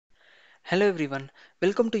Hello everyone,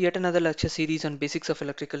 welcome to yet another lecture series on basics of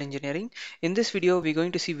electrical engineering. In this video, we're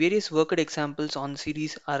going to see various worked examples on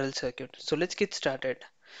series RL circuit. So let's get started.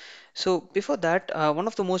 So before that, one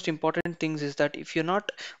of the most important things is that if you're not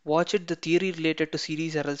watched the theory related to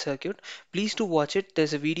series RL circuit, please do watch it.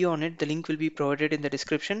 There's a video on it. The link will be provided in the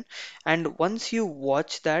description. And once you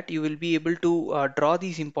watch that, you will be able to draw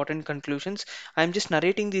these important conclusions. I'm just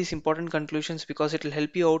narrating these important conclusions because it will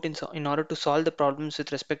help you out in order to solve the problems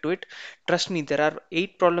with respect to it. Trust me, there are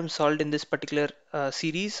 8 problems solved in this particular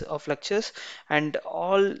series of lectures, and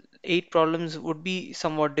all 8 problems would be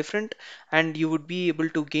somewhat different, and you would be able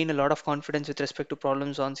to gain a lot of confidence with respect to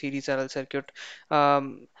problems on series RL circuit.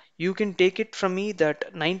 Um, you can take it from me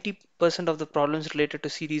that 90% of the problems related to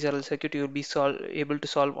series RL circuit you will be able to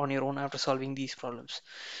solve on your own after solving these problems.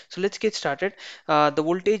 So let's get started. The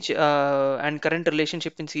voltage and current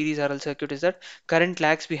relationship in series RL circuit is that current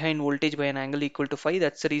lags behind voltage by an angle equal to phi.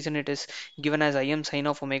 That's the reason it is given as Im sine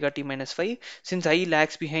of omega t minus phi. Since I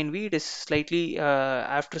lags behind V, it is slightly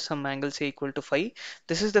after some angle say equal to phi.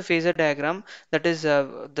 This is the phasor diagram, that is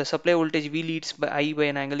the supply voltage V leads by I by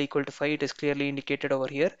an angle equal to phi. It is clearly indicated over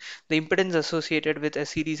here. The impedance associated with a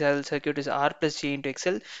series RL circuit is R plus J into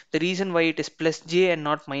XL. The reason why it is plus J and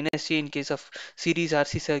not minus J in case of series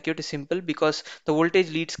RC circuit is simple, because the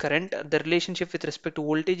voltage leads current. The relationship with respect to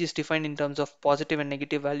voltage is defined in terms of positive and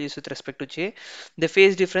negative values with respect to J. The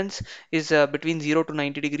phase difference is between 0 to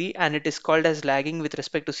 90 degree, and it is called as lagging with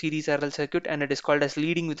respect to series RL circuit, and it is called as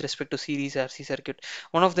leading with respect to series RC circuit.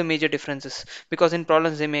 One of the major differences, because in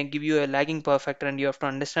problems they may give you a lagging power factor and you have to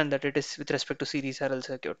understand that it is with respect to series RL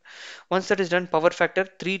circuit. Once that is done, power factor,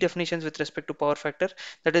 three definitions with respect to power factor.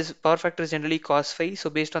 That is, power factor is generally cos phi. So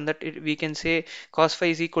based on that, we can say cos phi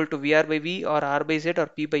is equal to VR by V or R by Z or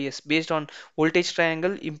P by S. Based on voltage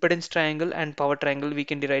triangle, impedance triangle, and power triangle, we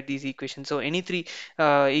can derive these equations. So any three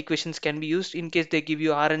equations can be used. In case they give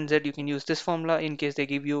you R and Z, you can use this formula. In case they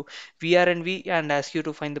give you VR and V and ask you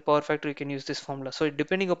to find the power factor, you can use this formula. So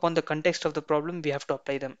depending upon the context of the problem, we have to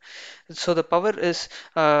apply them. So the power is,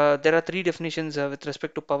 there are three definitions with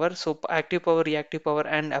respect to power. So active power, reactive power,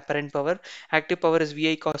 and apparent power. Active power is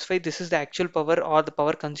VI cos phi. This is the actual power or the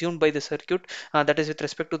power consumed by the circuit, that is with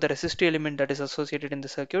respect to the resistive element that is associated in the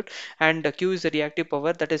circuit. And Q is the reactive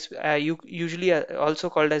power, that is usually also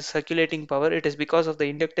called as circulating power. It is because of the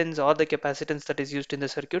inductance or the capacitance that is used in the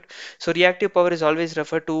circuit. So reactive power is always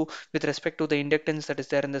referred to with respect to the inductance that is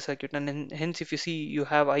there in the circuit, and hence if you see, you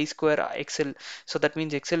have I square XL. So that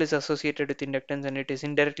means XL is associated with inductance, and it is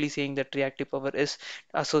indirectly saying that reactive power is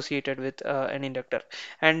associated with an inductor.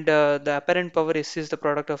 And the apparent power is the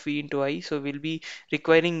product of V into I. So we'll be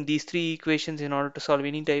requiring these three equations in order to solve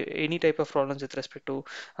any type of problems with respect to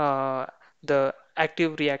the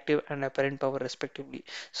active, reactive, and apparent power respectively.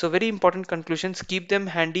 So very important conclusions, keep them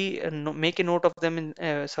handy and make a note of them in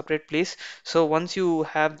a separate place. So once you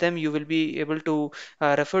have them, you will be able to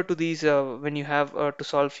refer to these when you have to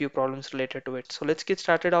solve few problems related to it. So let's get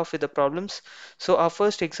started off with the problems. So our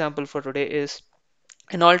first example for today is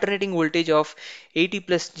an alternating voltage of 80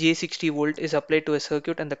 plus J60 volt is applied to a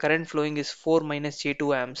circuit and the current flowing is 4 minus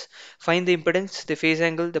J2 amps. Find the impedance, the phase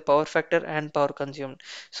angle, the power factor, and power consumed.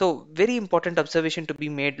 So very important observation to be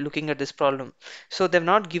made looking at this problem. So they've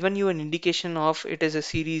not given you an indication of it is a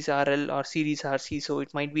series RL or series RC, so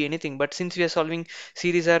it might be anything. But since we are solving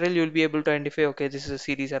series RL, you will be able to identify, okay, this is a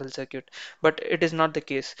series RL circuit. But it is not the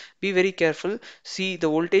case. Be very careful. See, the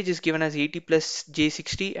voltage is given as 80 plus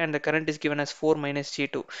J60 and the current is given as 4 minus J2.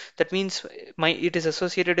 That means it is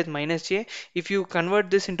associated with minus J. If you convert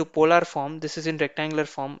this into polar form, this is in rectangular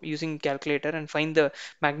form using calculator, and find the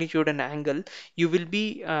magnitude and angle, you will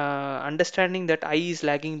be understanding that I is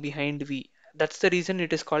lagging behind V. That's the reason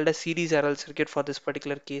it is called a series RL circuit for this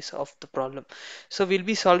particular case of the problem. So we'll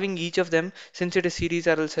be solving each of them since it is series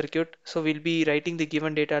RL circuit. So we'll be writing the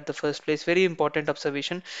given data at the first place. Very important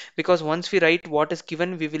observation, because once we write what is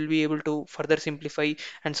given, we will be able to further simplify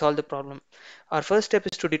and solve the problem. Our first step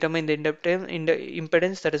is to determine the inductance in the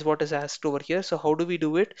impedance, that is what is asked over here. So how do we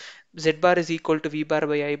do it? Z bar is equal to V bar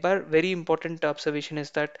by I bar. Very important observation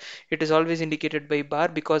is that it is always indicated by bar,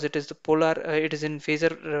 because it is the polar, it is in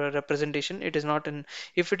phasor representation. It is not in,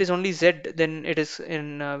 if it is only Z, then it is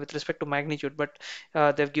in with respect to magnitude, but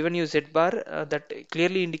they've given you Z bar, that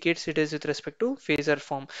clearly indicates it is with respect to phasor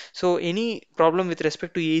form. So any problem with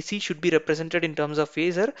respect to AC should be represented in terms of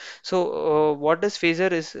phasor. So what does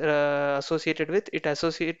phasor is associated associated with? It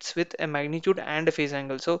associates with a magnitude and a phase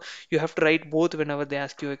angle. So you have to write both whenever they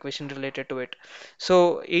ask you a question related to it.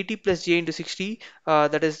 So 80 plus j into 60,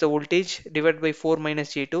 that is the voltage divided by 4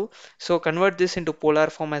 minus j2. So convert this into polar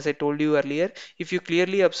form as I told you earlier. If you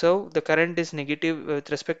clearly observe, the current is negative with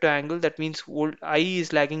respect to angle. That means I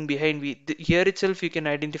is lagging behind V. Here itself you can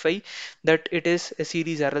identify that it is a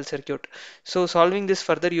series RL circuit. So solving this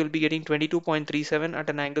further, you'll be getting 22.37 at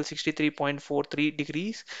an angle 63.43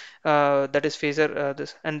 degrees. That is phasor,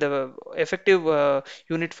 this, and the effective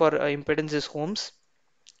unit for impedance is ohms.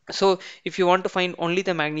 So if you want to find only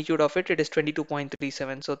the magnitude of it, it is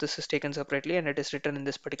 22.37. So this is taken separately and it is written in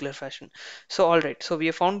this particular fashion. So all right, so we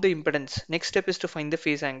have found the impedance. Next step is to find the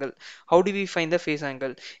phase angle. How do we find the phase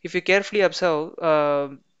angle? If you carefully observe,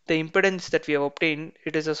 the impedance that we have obtained,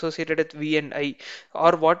 it is associated with V and I.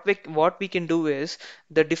 Or what we can do is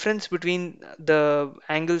the difference between the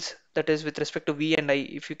angles, that is with respect to V and I.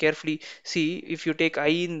 If you carefully see, if you take I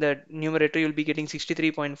in the numerator, you'll be getting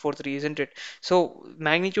 63.43, isn't it? So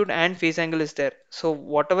magnitude and phase angle is there. So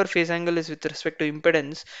whatever phase angle is with respect to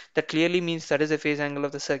impedance, that clearly means that is the phase angle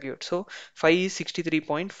of the circuit. So phi is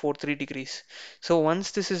 63.43 degrees. So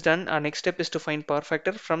once this is done, our next step is to find power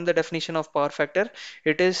factor. From the definition of power factor,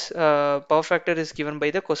 it is power factor is given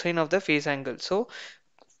by the cosine of the phase angle. So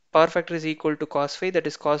power factor is equal to cos phi, that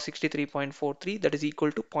is cos 63.43, that is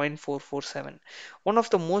equal to 0.447. One of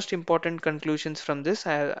the most important conclusions from this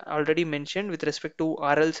I already mentioned with respect to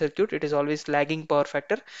RL circuit, it is always lagging power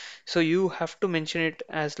factor. So you have to mention it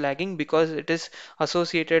as lagging because it is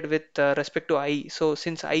associated with respect to I. So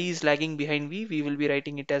since I is lagging behind V, we will be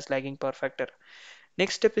writing it as lagging power factor.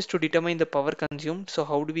 Next step is to determine the power consumed. So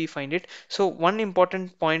how do we find it? So one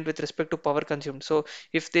important point with respect to power consumed. So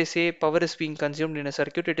if they say power is being consumed in a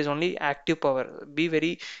circuit, it is only active power. Be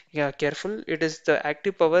very careful. It is the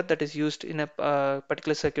active power that is used in a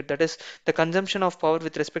particular circuit. That is the consumption of power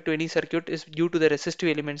with respect to any circuit is due to the resistive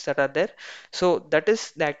elements that are there. So that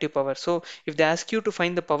is the active power. So if they ask you to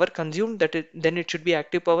find the power consumed, then it should be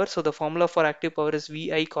active power. So the formula for active power is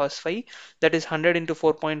VI cos phi, that is 100 into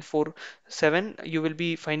 4.47. You will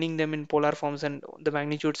be finding them in polar forms and the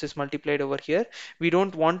magnitudes is multiplied over here. We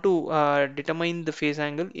don't want to determine the phase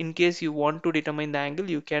angle. In case you want to determine the angle,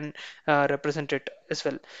 you can represent it as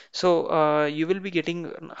well. So you will be getting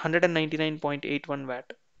 199.81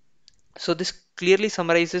 watt. So this clearly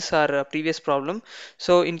summarizes our previous problem.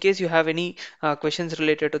 So in case you have any questions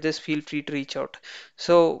related to this, feel free to reach out.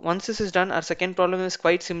 So once this is done, our second problem is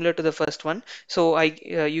quite similar to the first one. So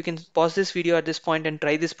you can pause this video at this point and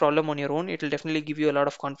try this problem on your own. It will definitely give you a lot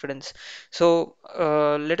of confidence. So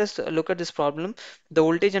let us look at this problem. The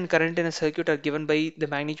voltage and current in a circuit are given by the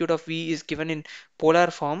magnitude of V is given in polar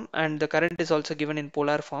form and the current is also given in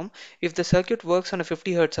polar form. If the circuit works on a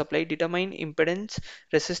 50 Hz supply, determine impedance,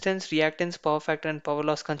 resistance, reactance, power factor, and power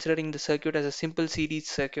loss considering the circuit as a simple series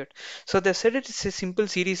circuit. So they've said it is a simple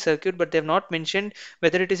series circuit, but they've not mentioned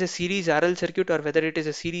whether it is a series RL circuit or whether it is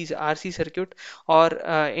a series RC circuit or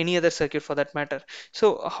any other circuit for that matter.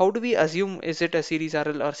 So how do we assume is it a series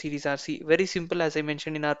RL or series RC? Very simple, as I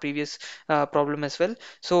mentioned in our previous problem as well.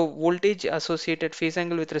 So voltage associated phase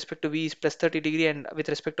angle with respect to V is plus 30 degree and with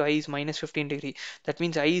respect to I is minus 15 degree. That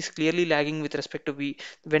means I is clearly lagging with respect to V.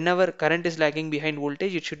 Whenever current is lagging behind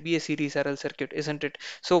voltage, it should be a series RL circuit, isn't it?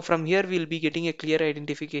 So from here we'll be getting a clear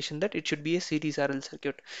identification that it should be a series RL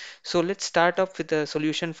circuit. So let's start up with the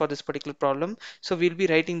solution for this particular problem. So we'll be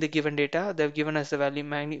writing the given data. They've given us the value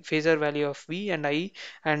phasor value of V and I,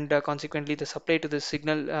 and consequently the supply to the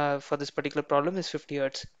signal for this particular problem is 50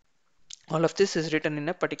 Hertz. All of this is written in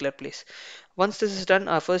a particular place. Once this is done,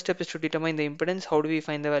 our first step is to determine the impedance. How do we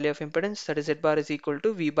find the value of impedance? That is Z bar is equal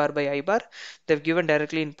to V bar by I bar. They've given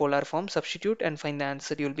directly in polar form. Substitute and find the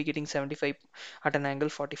answer. You'll be getting 75 at an angle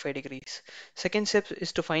 45 degrees. Second step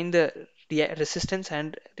is to find the resistance,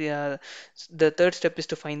 and the third step is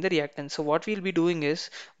to find the reactance. So what we'll be doing is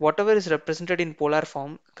whatever is represented in polar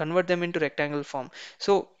form, convert them into rectangle form.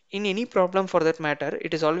 So in any problem for that matter,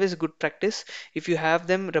 it is always good practice if you have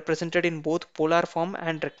them represented in both polar form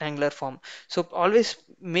and rectangular form. So always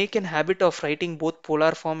make an habit of writing both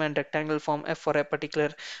polar form and rectangle form for a particular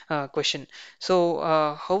question. So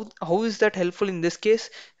how is that helpful in this case?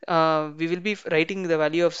 We will be writing the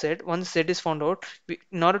value of Z. Once Z is found out,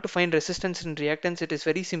 in order to find resistance and reactance, it is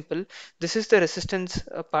very simple. This is the resistance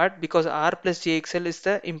part because R plus JXL is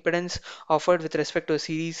the impedance offered with respect to a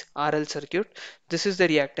series RL circuit. This is the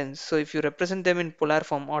reactance. So if you represent them in polar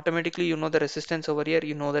form, automatically you know the resistance over here,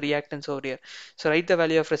 you know the reactance over here. So write the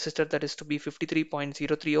value of resistor, that is to be 53.03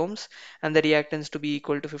 ohms, and the reactance to be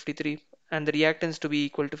equal to 53 and the reactance to be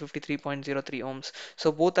equal to 53.03 ohms.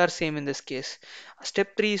 So both are same in this case.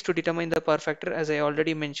 Step 3 is to determine the power factor. As I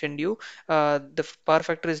already mentioned you, the power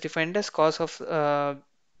factor is defined as cos of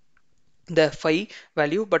the phi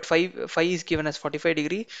value, but phi is given as 45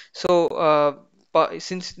 degree. So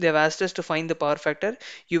since they've asked us to find the power factor,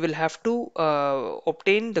 you will have to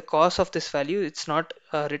obtain the cos of this value. It's not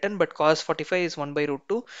written, but cos 45 is 1 by root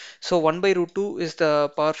 2. So 1 by root 2 is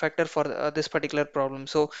the power factor for this particular problem.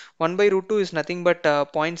 So 1 by root 2 is nothing but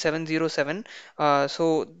 0.707.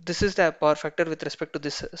 So this is the power factor with respect to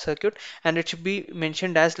this circuit, and it should be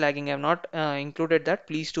mentioned as lagging. I have not included that.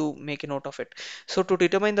 Please do make a note of it. So to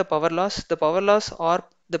determine the power loss or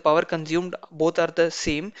the power consumed, both are the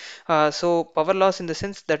same. So power loss in the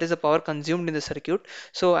sense that is the power consumed in the circuit.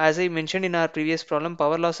 So as I mentioned in our previous problem,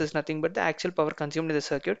 power loss is nothing but the actual power consumed in the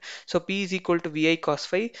circuit. So P is equal to VI cos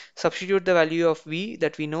phi. Substitute the value of V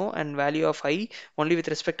that we know and value of I only with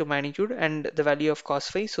respect to magnitude and the value of cos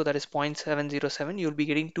phi. So that is 0.707. You'll be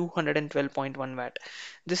getting 212.1 watt.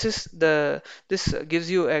 This is the this gives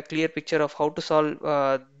you a clear picture of how to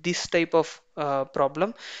solve this type of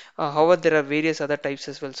problem. However, there are various other types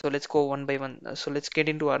as well. So let's go one by one. So let's get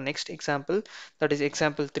into our next example, that is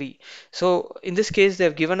example 3. So in this case, they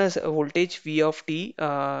have given us a voltage V of t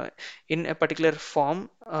in a particular form,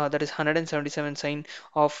 that is 177 sine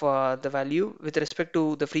of the value with respect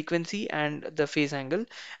to the frequency and the phase angle,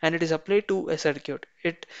 and it is applied to a circuit.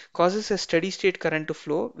 It causes a steady state current to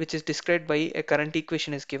flow, which is described by a current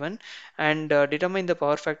equation is given, and determine the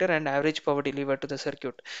power factor and average power delivered to the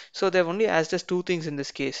circuit. So they've only asked us two things in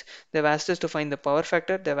this case. They've asked us to find the power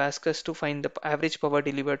factor, they've asked us to find the average power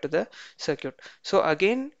delivered to the circuit. So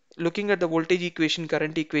again, looking at the voltage equation,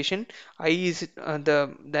 current equation, I is the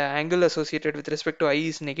angle associated with respect to I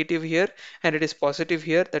is negative here and it is positive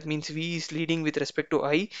here. That means V is leading with respect to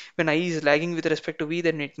I. When I is lagging with respect to V,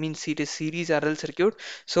 then it means it is series RL circuit.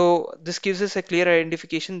 So this gives us a clear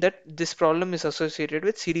identification that this problem is associated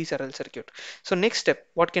with series RL circuit. So next step,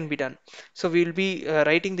 what can be done? So we will be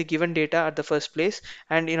writing the given data at the first place,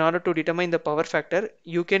 and in order to determine the power factor,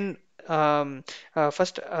 you can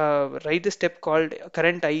first write the step called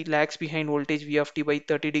current I lags behind voltage V of t by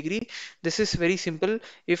 30 degree. This is very simple.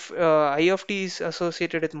 If I of t is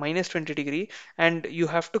associated with minus 20 degree and you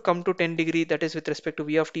have to come to 10 degree, that is with respect to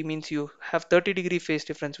V of t, means you have 30-degree phase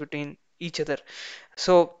difference between each other.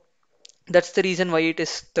 So that's the reason why it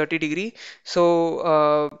is 30 degree.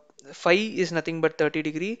 So phi is nothing but 30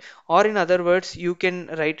 degree, or in other words, you can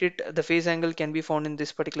write it, the phase angle can be found in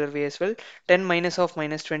this particular way as well. 10 minus of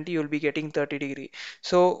minus 20, you'll be getting 30 degree.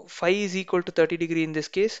 So phi is equal to 30 degree in this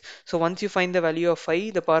case. So once you find the value of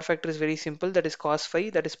phi, the power factor is very simple, that is cos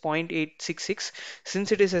phi, that is 0.866.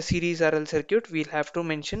 Since it is a series RL circuit, we'll have to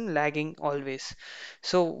mention lagging always.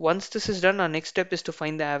 So once this is done, our next step is to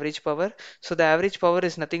find the average power. So the average power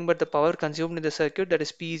is nothing but the power consumed in the circuit, that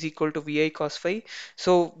is P is equal to VI cos phi.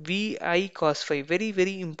 So VI cos phi, very,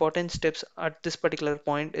 very important steps at this particular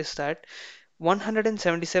point is that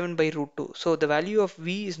 177 by root 2. So the value of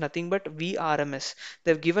V is nothing but VRMS.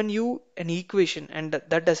 They've given you an equation, and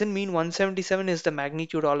that doesn't mean 177 is the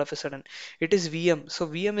magnitude all of a sudden. It is VM. So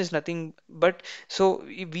VM is nothing but, so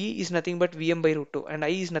V is nothing but VM by root 2 and I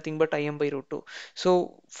is nothing but IM by root 2.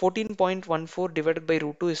 So 14.14 divided by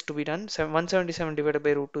root 2 is to be done. 177 divided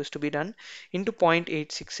by root 2 is to be done into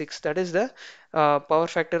 0.866. That is the power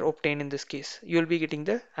factor obtained in this case. You will be getting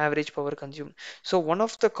the average power consumed. So one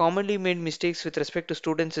of the commonly made mistakes with respect to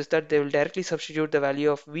students is that they will directly substitute the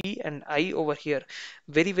value of V and I over here.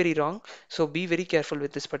 Very, very wrong. So be very careful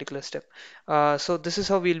with this particular step. So this is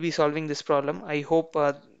how we'll be solving this problem. I hope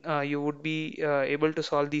you would be able to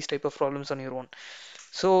solve these type of problems on your own.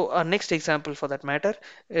 So our next example for that matter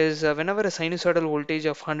is whenever a sinusoidal voltage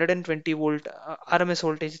of 120 volt RMS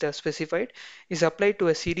voltage they have specified is applied to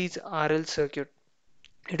a series RL circuit,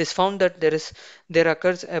 it is found that there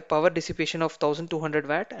occurs a power dissipation of 1200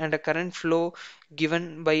 watt and a current flow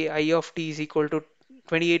given by I of t is equal to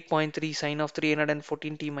 28.3 sine of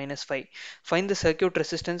 314 t minus 5. Find the circuit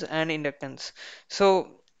resistance and inductance.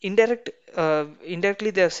 So indirectly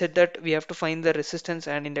they have said that we have to find the resistance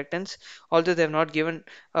and inductance, although they have not given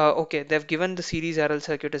okay, they have given the series RL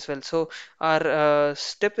circuit as well. So our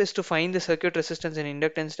step is to find the circuit resistance and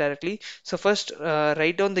inductance directly. So first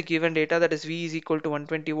write down the given data, that is V is equal to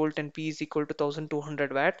 120 volt and P is equal to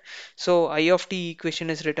 1200 watt. So I of t equation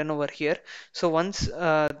is written over here. So once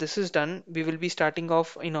this is done, we will be starting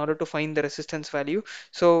off in order to find the resistance value.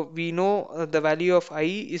 So we know the value of I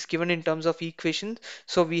is given in terms of equation,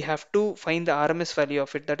 so we have to find the RMS value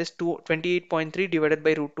of it, that is 28.3 divided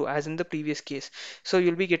by root 2 as in the previous case. So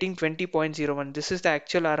you'll be getting 20.01. This is the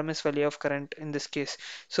actual RMS value of current in this case.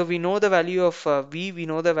 So we know the value of V, we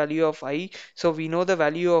know the value of I, so we know the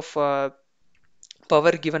value of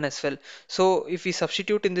power given as well. So if we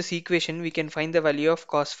substitute in this equation, we can find the value of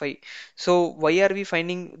cos phi. So why are we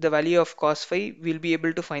finding the value of cos phi? We'll be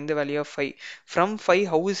able to find the value of phi. From phi,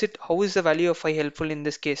 how is the value of phi helpful in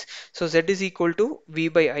this case? So Z is equal to V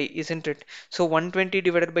by I, isn't it? So 120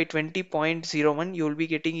 divided by 20.01, you will be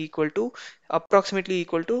getting equal to approximately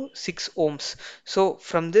equal to 6 ohms. So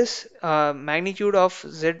from this magnitude of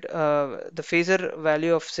Z, the phasor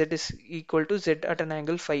value of Z is equal to Z at an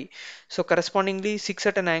angle phi. So correspondingly 6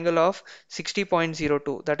 at an angle of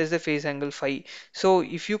 60.02, that is the phase angle phi. So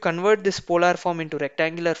if you convert this polar form into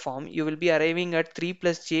rectangular form, you will be arriving at 3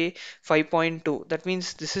 plus j 5.2. That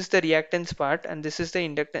means this is the reactance part and this is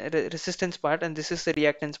the resistance part and this is the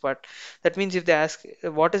reactance part. That means if they ask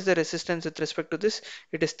what is the resistance with respect to this,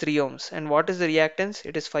 it is 3 ohms, and what is the reactance,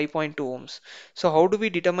 it is 5.2 ohms. So how do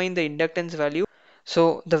we determine the inductance value?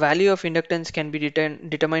 So the value of inductance can be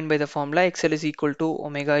determined by the formula XL is equal to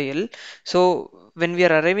omega L. So when we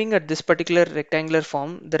are arriving at this particular rectangular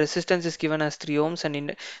form, the resistance is given as 3 ohms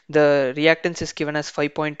and the reactance is given as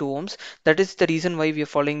 5.2 ohms. That is the reason why we are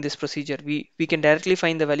following this procedure. We can directly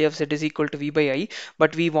find the value of Z is equal to V by I,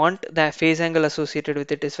 but we want the phase angle associated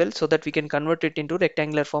with it as well, so that we can convert it into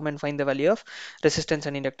rectangular form and find the value of resistance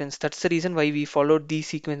and inductance. That's the reason why we followed these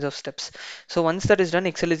sequence of steps. So once that is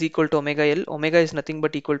done, XL is equal to omega L. Omega is nothing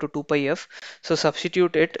but equal to 2 pi f. So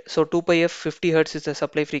substitute it. So 2 pi f, 50 hertz is the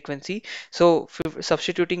supply frequency. So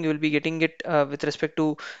substituting, you will be getting it with respect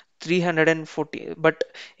to 340, but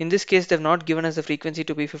in this case they've not given us the frequency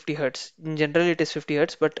to be 50 hertz. In general it is 50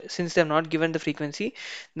 hertz, but since they've not given the frequency,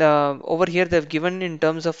 over here they've given in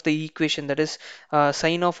terms of the equation, that is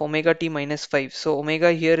sine of omega t minus 5. So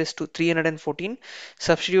omega here is to 314.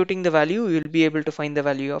 Substituting the value, you will be able to find the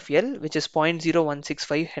value of L, which is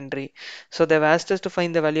 0.0165 Henry. So they've asked us to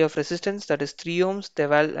find the value of resistance, that is 3 ohms.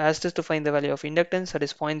 They've asked us to find the value of inductance, that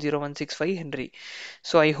is 0.0165 Henry.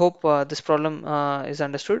 So I hope this problem is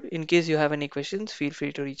understood. In case you have any questions, feel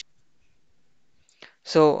free to reach.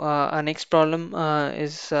 So our next problem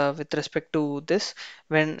is with respect to this.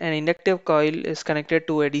 When an inductive coil is connected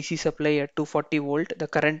to a DC supply at 240 volt, the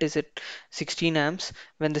current is at 16 amps.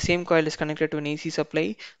 When the same coil is connected to an AC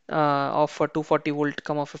supply of 240 volt,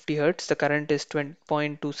 50 hertz, the current is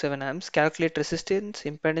 20.27 amps. Calculate resistance,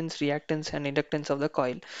 impedance, reactance, and inductance of the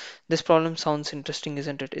coil. This problem sounds interesting,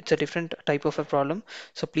 isn't it? It's a different type of a problem,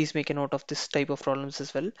 so please make a note of this type of problems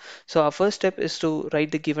as well. So our first step is to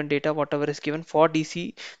write the given data, whatever is given. For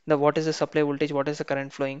DC, what is the supply voltage, what is the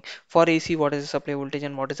current flowing. For AC, what is the supply voltage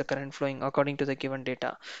and what is the current flowing according to the given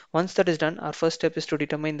data. Once that is done, our first step is to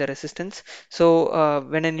determine the resistance. So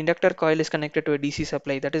when an inductor coil is connected to a DC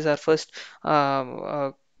supply, that is our first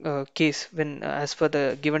case when as per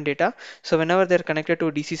the given data. So whenever they're connected to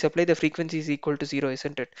a DC supply, the frequency is equal to 0,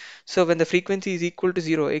 isn't it? So when the frequency is equal to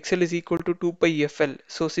 0, XL is equal to 2 pi FL.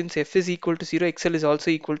 So since F is equal to 0, XL is also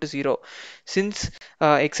equal to 0. Since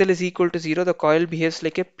XL is equal to 0, the coil behaves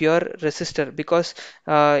like a pure resistor, because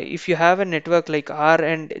if you have a network like R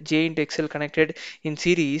and J into XL connected in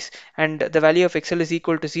series and the value of XL is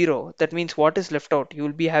equal to 0, that means what is left out? You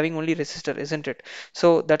will be having only resistor, isn't it?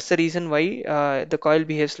 So that's the reason why the coil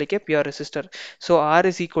behaves like a pure resistor. So R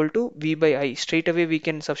is equal to V by I. Straight away we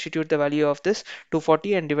can substitute the value of this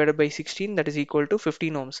 240 and divided by 16, that is equal to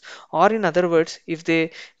 15 ohms. Or in other words, if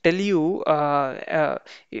they tell you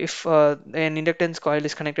if an inductance coil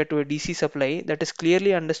is connected to a DC supply, that is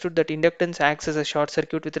clearly understood that inductance acts as a short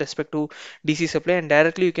circuit with respect to DC supply, and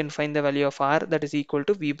directly you can find the value of R, that is equal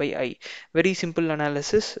to V by I. Very simple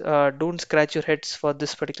analysis. Don't scratch your heads for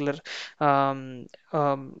this particular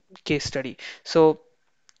case study. So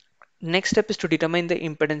next step is to determine the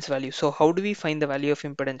impedance value. So how do we find the value of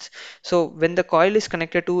impedance? So when the coil is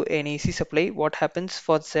connected to an AC supply, what happens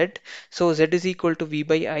for Z? So Z is equal to V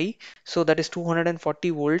by I. So that is 240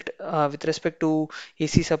 volt with respect to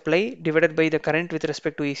AC supply divided by the current with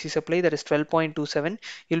respect to AC supply, that is 12.27.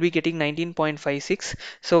 You'll be getting 19.56.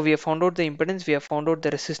 So we have found out the impedance, we have found out the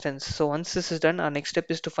resistance. So once this is done, our next step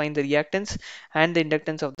is to find the reactance and the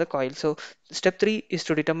inductance of the coil. So step 3 is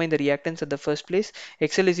to determine the reactance at the first place.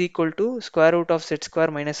 XL is equal to square root of Z square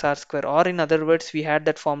minus R square, or in other words, we had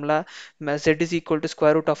that formula Z is equal to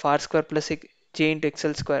square root of R square plus J into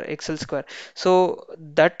XL square. So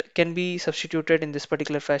that can be substituted in this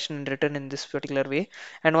particular fashion and written in this particular way.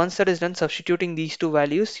 And once that is done, substituting these two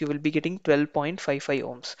values, you will be getting 12.55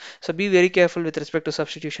 ohms. So be very careful with respect to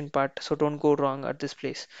substitution part, so don't go wrong at this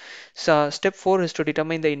place. So step 4 is to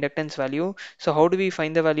determine the inductance value. So how do we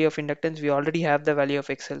find the value of inductance? We already have the value of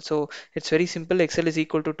XL. So it's very simple. XL is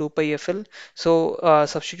equal to 2 pi FL. So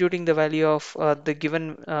substituting the value of the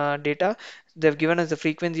given data, they've given us the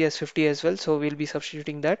frequency as 50 as well, so we'll be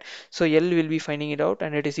substituting that. So L will be finding it out,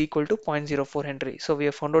 and it is equal to 0.04 Henry. So we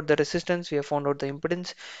have found out the resistance, we have found out the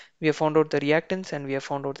impedance, we have found out the reactance, and we have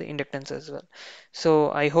found out the inductance as well.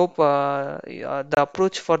 So I hope the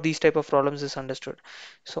approach for these type of problems is understood.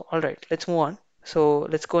 So all right, let's move on. So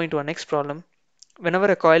let's go into our next problem. Whenever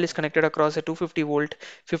a coil is connected across a 250 volt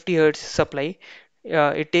 50 hertz supply,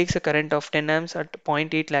 it takes a current of 10 amps at zero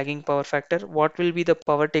point 0.8 lagging power factor. What will be the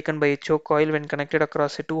power taken by a choke coil when connected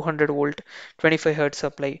across a 200 volt 25 hertz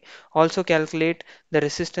supply? Also calculate the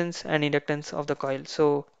resistance and inductance of the coil.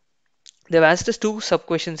 So they've asked us two sub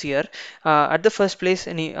questions here. At the first place,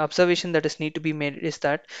 any observation that is need to be made is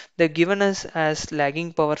that they've given us as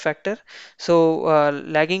lagging power factor. So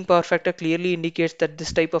lagging power factor clearly indicates that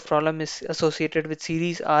this type of problem is associated with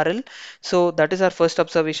series RL. So that is our first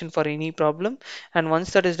observation for any problem. And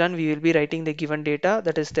once that is done, we will be writing the given data.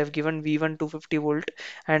 That is, they've given V1 to 50 volt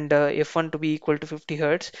and F1 to be equal to 50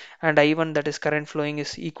 hertz, and I1, that is current flowing,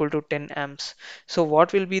 is equal to 10 amps. So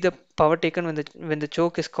what will be the power taken when the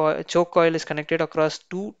choke coil is connected across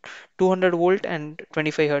 200 volt and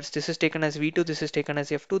 25 hertz? This is taken as V2, this is taken as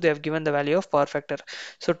F2. They have given the value of power factor.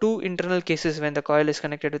 So two internal cases when the coil is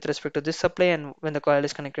connected with respect to this supply and when the coil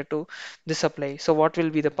is connected to this supply. So what will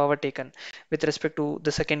be the power taken with respect to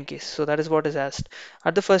the second case? So that is what is asked.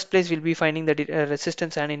 At the first place, we'll be finding the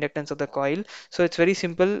resistance and inductance of the coil. So it's very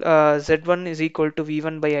simple. Z1 is equal to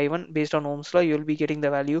V1 by I1. Based on Ohm's law, you will be getting the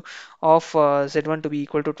value of Z1 to be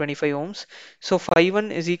equal to 25 ohms. So phi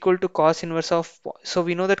 1 is equal to cos inverse of, so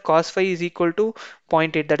we know that cos phi is equal to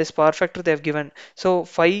 0.8, that is power factor they have given. So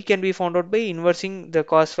phi can be found out by inversing the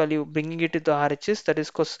cos value, bringing it to the RHS, that is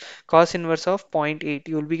cos inverse of 0.8.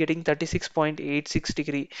 You will be getting 36.86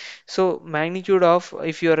 degree. So magnitude of,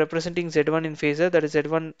 if you are representing Z1 in phasor, that is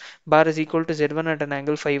Z1 bar is equal to Z1 at an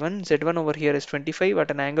angle phi 1. Z1 over here is 25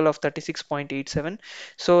 at an angle of 36.87.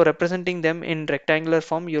 So representing them in rectangular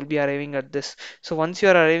form, you'll be arriving at this. So once you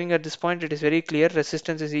are arriving at this point, it is very clear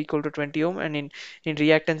resistance is equal to 20 ohm and in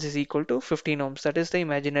reactance is equal to 15 ohms. That is the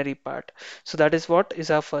imaginary part. So that is what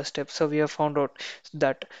is our first step. So we have found out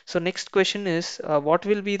that. So next question is what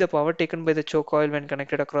will be the power taken by the choke coil when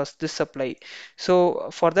connected across this supply? So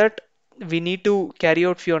for that, we need to carry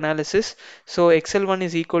out few analysis. So XL1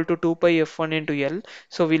 is equal to 2 pi F1 into L.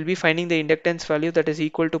 So we'll be finding the inductance value, that is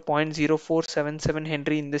equal to 0.0477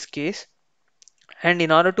 Henry in this case. And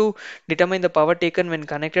in order to determine the power taken when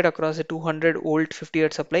connected across a 200 volt 50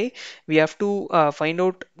 hertz supply, we have to find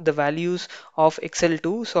out the values of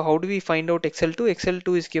XL2. So how do we find out XL2?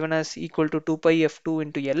 XL2 is given as equal to 2 pi F2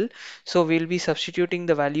 into L. So we'll be substituting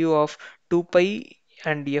the value of 2 pi,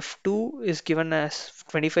 and F2 is given as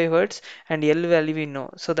 25 hertz and L value we know.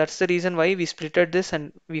 So that's the reason why we splitted this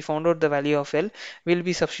and we found out the value of L. We'll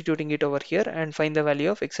be substituting it over here and find the value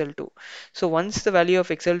of XL2. So once the value of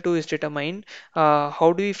XL2 is determined,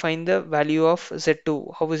 how do we find the value of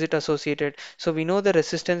Z2? How is it associated? So we know the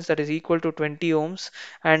resistance, that is equal to 20 ohms,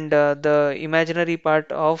 and the imaginary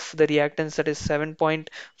part of the reactance, that is 7.49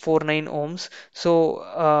 ohms.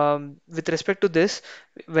 So with respect to this,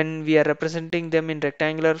 when we are representing them in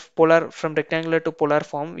rectangular polar, from rectangular to polar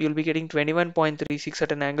form, you'll be getting 21.36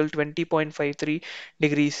 at an angle 20.53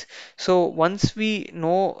 degrees. So once we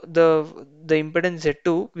know the impedance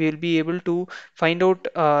Z2, we will be able to find out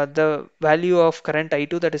the value of current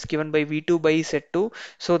I2, that is given by V2 by Z2.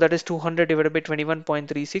 So that is 200 divided by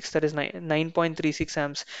 21.36, that is 9.36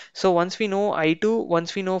 amps. So once we know I2,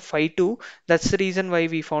 once we know phi 2, that's the reason why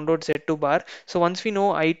we found out Z2 bar. So once we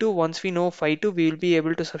know I2, once we know phi 2, we will be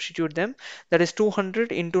able to substitute them. That is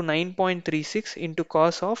 200 into 9.36 into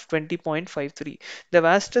cos of 20.53. They've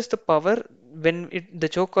asked us the power when the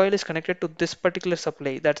choke coil is connected to this particular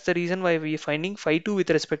supply. That's the reason why we are finding phi 2 with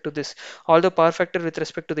respect to this. All the power factor with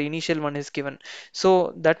respect to the initial one is given.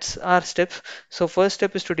 So that's our steps. So first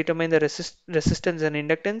step is to determine the resistance and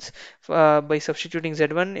inductance by substituting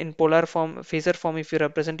Z1 in polar form, phasor form. If you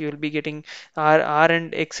represent, you will be getting R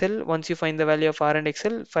and XL. Once you find the value of R and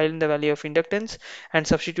XL, find the value of inductance and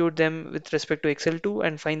substitute them with respect to XL2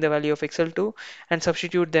 and find the value of XL2, and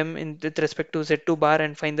substitute them in with respect to Z2 bar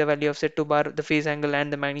and find the value of Z2 bar power, the phase angle,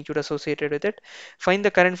 and the magnitude associated with it. Find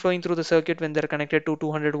the current flowing through the circuit when they're connected to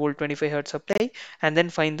 200 volt 25 hertz supply, and then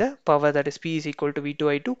find the power, that is P is equal to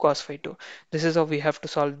V2I2 cos phi 2. This is how we have to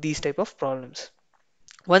solve these type of problems.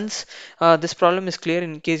 Once this problem is clear,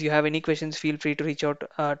 in case you have any questions, feel free to reach out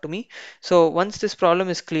to me. So once this problem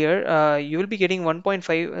is clear, you will be getting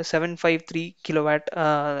 1.5753 kilowatt,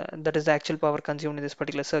 that is the actual power consumed in this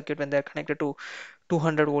particular circuit when they are connected to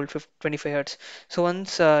 200 volt 25 hertz. So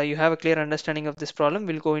once you have a clear understanding of this problem,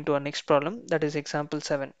 we'll go into our next problem, that is example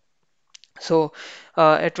 7. So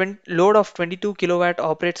a load of 22 kilowatt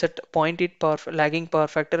operates at zero point 0.8 lagging power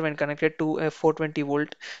factor when connected to a 420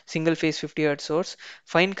 volt single phase 50 hertz source.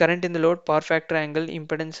 Find current in the load, power factor, angle,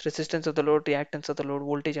 impedance, resistance of the load, reactance of the load,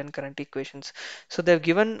 voltage and current equations. So they've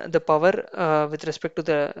given the power with respect to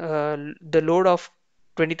the load of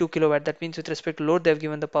 22 kilowatt. That means with respect to load, they've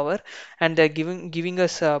given the power, and they're giving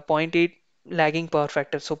us zero point 0.8 lagging power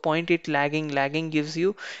factor. So zero point 0.8 lagging gives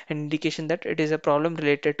you an indication that it is a problem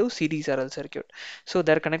related to series RL circuit. So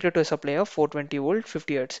they're connected to a supply of 420 volt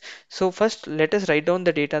 50 hertz. So first let us write down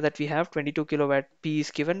the data that we have. 22 kilowatt, P is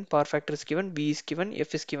given, power factor is given, V is given,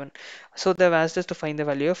 F is given. So they've asked us to find the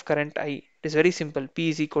value of current I. It is very simple. P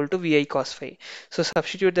is equal to VI cos phi. So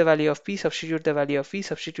substitute the value of P, substitute the value of V,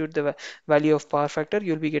 substitute the value of power factor,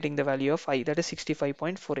 you'll be getting the value of I, that is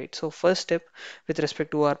 65.48. So first step with respect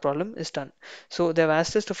to our problem is done. So they've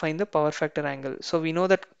asked us to find the power factor angle. So we know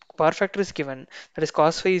that power factor is given, that is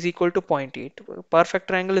cos phi is equal to zero point 0.8. Power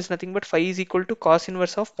factor angle is nothing but phi is equal to cos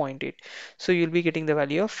inverse of zero point 0.8. So you'll be getting the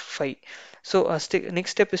value of phi. So next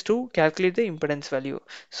step is to calculate the impedance value.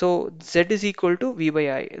 So Z is equal to V by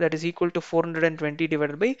I, that is equal to 420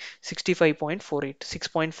 divided by 65.48,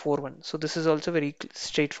 6.41. So this is also very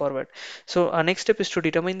straightforward. So our next step is to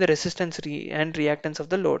determine the resistance and reactance of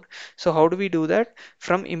the load. So how do we do that?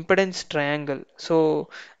 From impedance triangle. So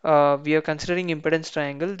we are considering impedance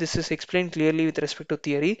triangle. This is explained clearly with respect to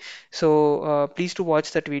theory. So please to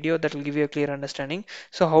watch that video, that will give you a clear understanding.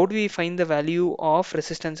 So how do we find the value of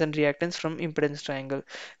resistance and reactance from impedance triangle?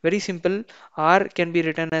 Very simple. R can be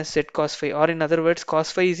written as Z cos phi, or in other words,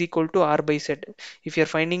 cos phi is equal to R by Z. If you are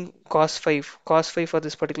finding cos phi for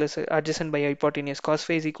this particular adjacent by hypotenuse, cos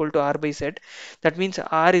phi is equal to R by Z. That means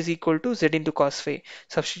R is equal to Z into cos phi.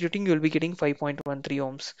 Substituting, you will be getting 5.13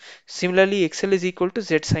 ohms. Similarly, XL is equal to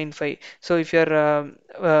Z sin phi. So if you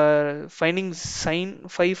are finding sin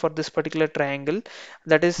phi for this particular triangle,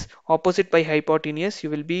 that is opposite by hypotenuse, you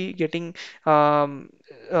will be getting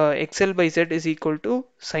XL by Z is equal to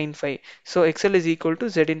sin phi. So XL is equal to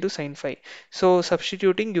Z into sin phi. So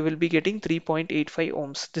substituting, you will be getting 3.85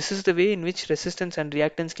 ohms. This is the way in which resistance and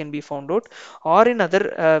reactance can be found out. Or in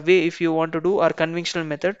other way, if you want to do our conventional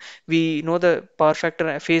method, we know the power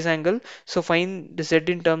factor phase angle. So find the Z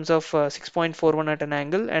in terms of 6.41 at an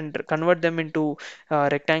angle and convert them into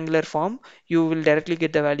rectangular form. You will directly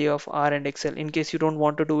get the value of R and XL, in case you don't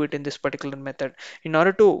want to do it in this particular method. In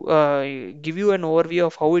order to give you an overview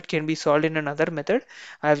of how it can be solved in another method,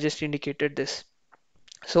 I have just indicated this.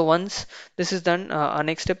 So once this is done, our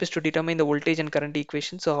next step is to determine the voltage and current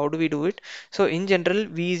equation. So how do we do it? So in general,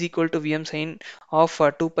 V is equal to Vm sine of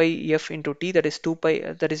 2 pi f into t, that is 2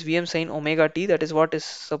 pi, that is Vm sine omega t, that is what is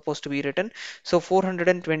supposed to be written. So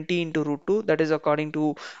 420 into root 2, that is according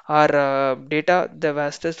to our data they've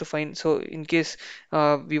asked us to find. So in case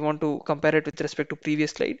we want to compare it with respect to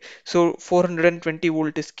previous slide, so 420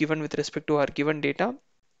 volt is given with respect to our given data.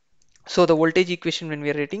 So the voltage equation when we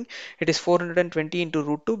are writing, it is 420 into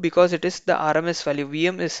root 2, because it is the RMS value.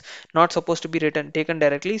 Vm is not supposed to be taken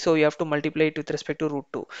directly, so you have to multiply it with respect to root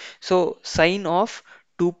 2. So sine of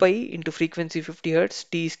 2 pi into frequency 50 hertz,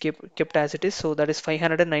 t is kept as it is, so that is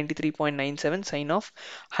 593.97 sine of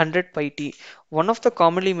 100 pi t. One of the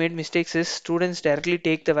commonly made mistakes is students directly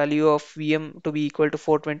take the value of Vm to be equal to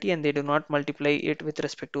 420 and they do not multiply it with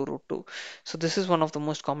respect to root 2. So this is one of the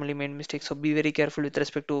most commonly made mistakes, so be very careful with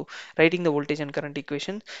respect to writing the voltage and current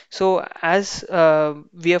equation. So as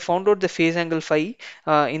we have found out the phase angle phi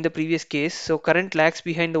in the previous case, so current lags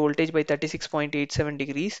behind the voltage by 36.87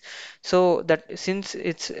 degrees. So that since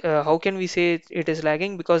it's how can we say it is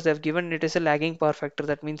lagging? Because they have given it is a lagging power factor,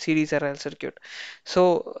 that means series RL circuit.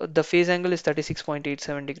 So the phase angle is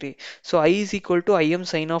 36.87 degree. So I is equal to Im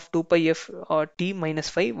sine of 2 pi f or t minus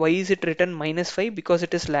phi. Why is it written minus phi? Because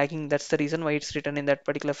it is lagging. That's the reason why it's written in that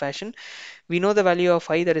particular fashion. We know the value of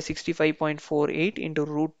I, that is 65.48 into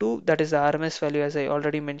root 2, that is the RMS value as I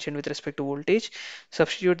already mentioned with respect to voltage.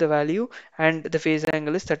 Substitute the value and the phase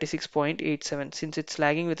angle is 36.87. Since it's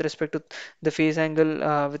lagging with respect to the phase angle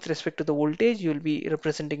with respect to the voltage, you will be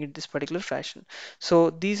representing it this particular fashion. So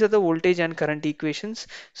these are the voltage and current equations.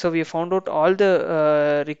 So we have found out all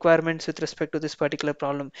the requirements with respect to this particular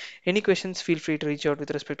problem. Any questions, feel free to reach out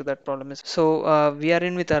with respect to that problem. So we are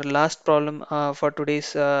in with our last problem for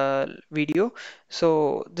today's video.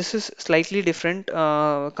 So this is slightly different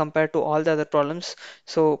compared to all the other problems.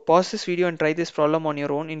 So pause this video and try this problem on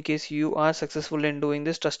your own. In case you are successful in doing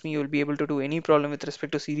this, trust me, you will be able to do any problem with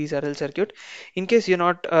respect to series RL circuit. In case you're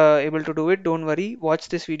not able to do it, don't worry. Watch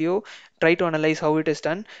this video, try to analyze how it is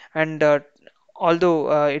done, and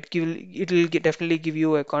although it will definitely give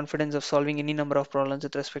you a confidence of solving any number of problems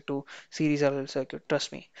with respect to series RL circuit.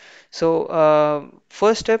 Trust me. So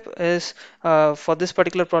first step is for this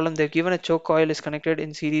particular problem, they've given a choke coil is connected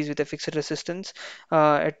in series with a fixed resistance.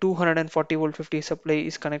 A 240 volt 50 supply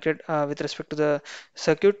is connected with respect to the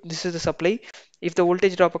circuit. This is the supply. If the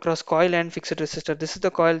voltage drop across coil and fixed resistor, this is the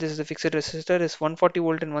coil, this is the fixed resistor, is 140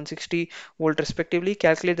 volt and 160 volt respectively.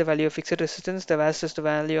 Calculate the value of fixed resistance. The vast is the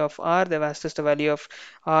value of R, the vast is the value of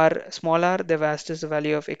R small r, the vast is the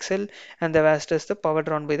value of XL, and the vast is the power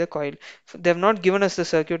drawn by the coil. They have not given us the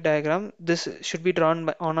circuit diagram. This should be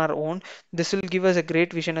drawn on our own. This will give us a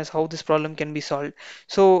great vision as how this problem can be solved.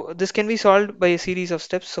 So this can be solved by a series of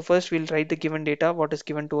steps. So first we'll write the given data, what is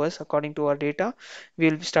given to us according to our data.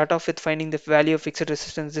 We'll start off with finding the value of fixed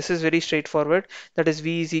resistance. This is very straightforward. That is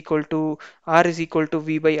V is equal to R is equal to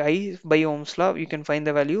V by I by Ohm's law. You can find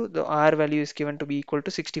the value. The R value is given to be equal to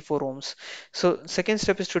 64 ohms. So second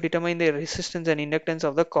step is to determine the resistance and inductance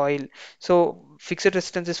of the coil. So fixed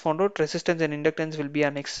resistance is found out, resistance and inductance will be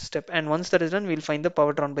our next step. And once that is done, we'll find the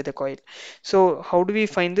power drawn by the coil. So how do we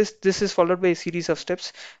find this? This is followed by a series of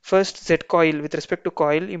steps. First, Z coil. With respect to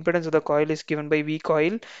coil, impedance of the coil is given by V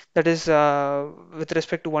coil, that is with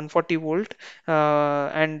respect to 140 volt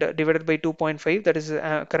and divided by 2.5, that is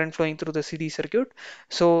current flowing through the series circuit.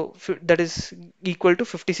 So that is equal to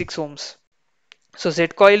 56 ohms. So Z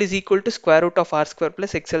coil is equal to square root of R square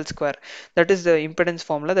plus XL square. That is the impedance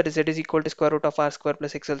formula. That is Z is equal to square root of R square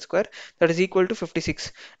plus XL square. That is equal to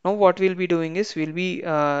 56. Now what we'll be doing is we'll be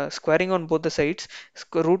squaring on both the sides.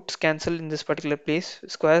 Roots cancel in this particular place.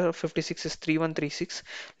 Square of 56 is 3136.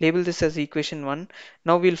 Label this as equation 1.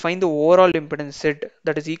 Now we'll find the overall impedance Z,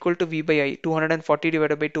 that is equal to V by I, 240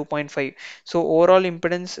 divided by 2.5. So overall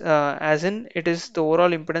impedance as in it is the overall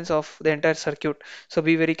impedance of the entire circuit. So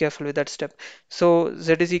be very careful with that step. So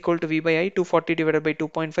Z is equal to V by I, 240 divided by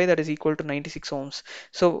 2.5, that is equal to 96 ohms.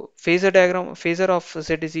 So phasor of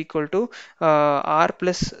Z is equal to R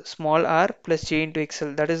plus small r plus J into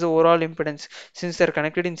XL. That is the overall impedance. Since they are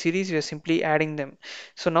connected in series, we are simply adding them.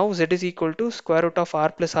 So now Z is equal to square root of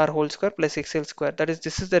R plus R whole square plus XL square. That is,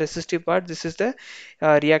 this is the resistive part, this is the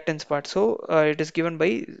reactance part. So it is given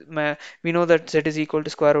by, we know that Z is equal to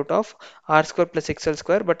square root of R square plus XL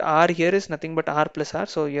square, but R here is nothing but R plus R.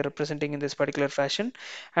 So you're representing in this particular fashion.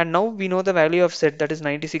 And now we know the value of Z, that is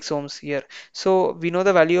 96 ohms here. So we know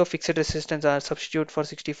the value of fixed resistance R, substitute for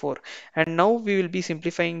 64. And now we will be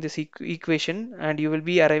simplifying this equation and you will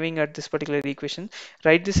be arriving at this particular equation.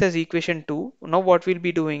 Write this as equation 2. Now what we'll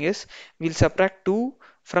be doing is we'll subtract 2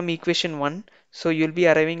 from equation 1. So you'll be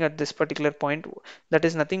arriving at this particular point. That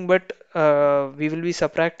is nothing but we will be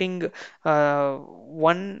subtracting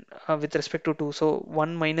 1 with respect to 2. So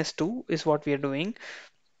 1 minus 2 is what we are doing.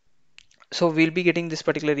 So we'll be getting this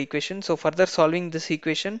particular equation. So further solving this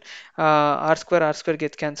equation, r square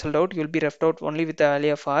gets cancelled out. You'll be left out only with the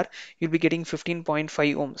value of r. You'll be getting 15.5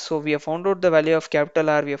 ohms. So we have found out the value of capital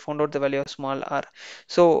R. We have found out the value of small r.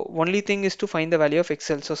 So only thing is to find the value of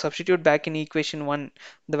XL. So substitute back in equation 1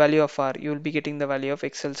 the value of r. You will be getting the value of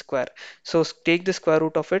XL square. So take the square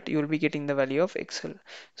root of it. You will be getting the value of XL.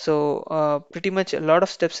 So pretty much a lot of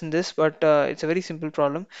steps in this, but it's a very simple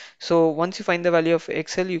problem. So once you find the value of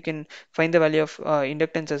XL, you can find the value of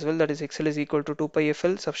inductance as well. That is, XL is equal to 2 pi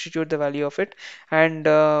FL. Substitute the value of it, and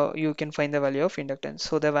you can find the value of inductance.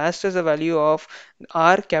 So the vast is the value of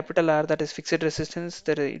R, capital R, that is fixed resistance,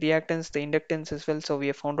 the reactance, the inductance as well. So we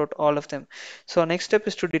have found out all of them. So next step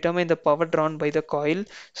is to determine the power drawn by the coil.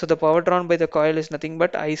 So the power drawn by the coil is nothing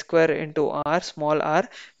but I square into R small r,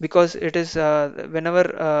 because it is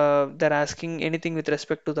whenever they're asking anything with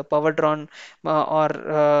respect to the power drawn or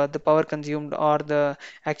the power consumed or the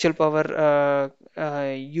actual power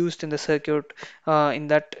used in the circuit, in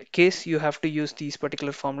that case you have to use these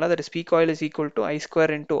particular formula, that is peak coil is equal to I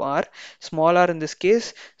square into R, small r in this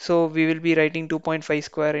case, so we will be writing 2.5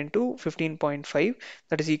 square into 15.5,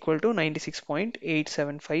 that is equal to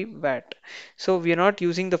 96.875 watt. So we are not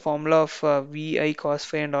using the formula of VI cos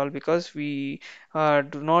phi and all, because we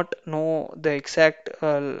do not know the exact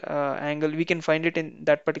angle. We can find it in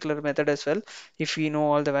that particular method as well if we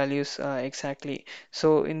know all the values exactly.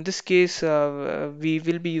 So in this case, we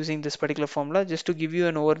will be using this particular formula just to give you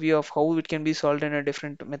an overview of how it can be solved in a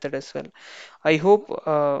different method as well. I hope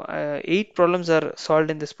 8 problems are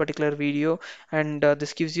solved in this particular video, and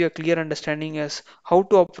this gives you a clear understanding as how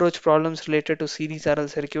to approach problems related to series RL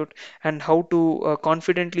circuit and how to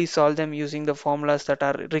confidently solve them using the formulas that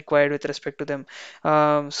are required with respect to them.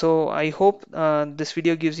 So I hope this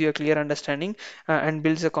video gives you a clear understanding and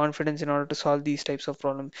builds a confidence in order to solve these types of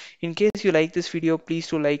problems. In case you like this video, please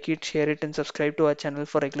do like it, share it, and subscribe to our channel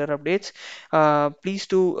for regular updates. Please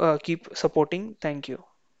do keep supporting. Thank you.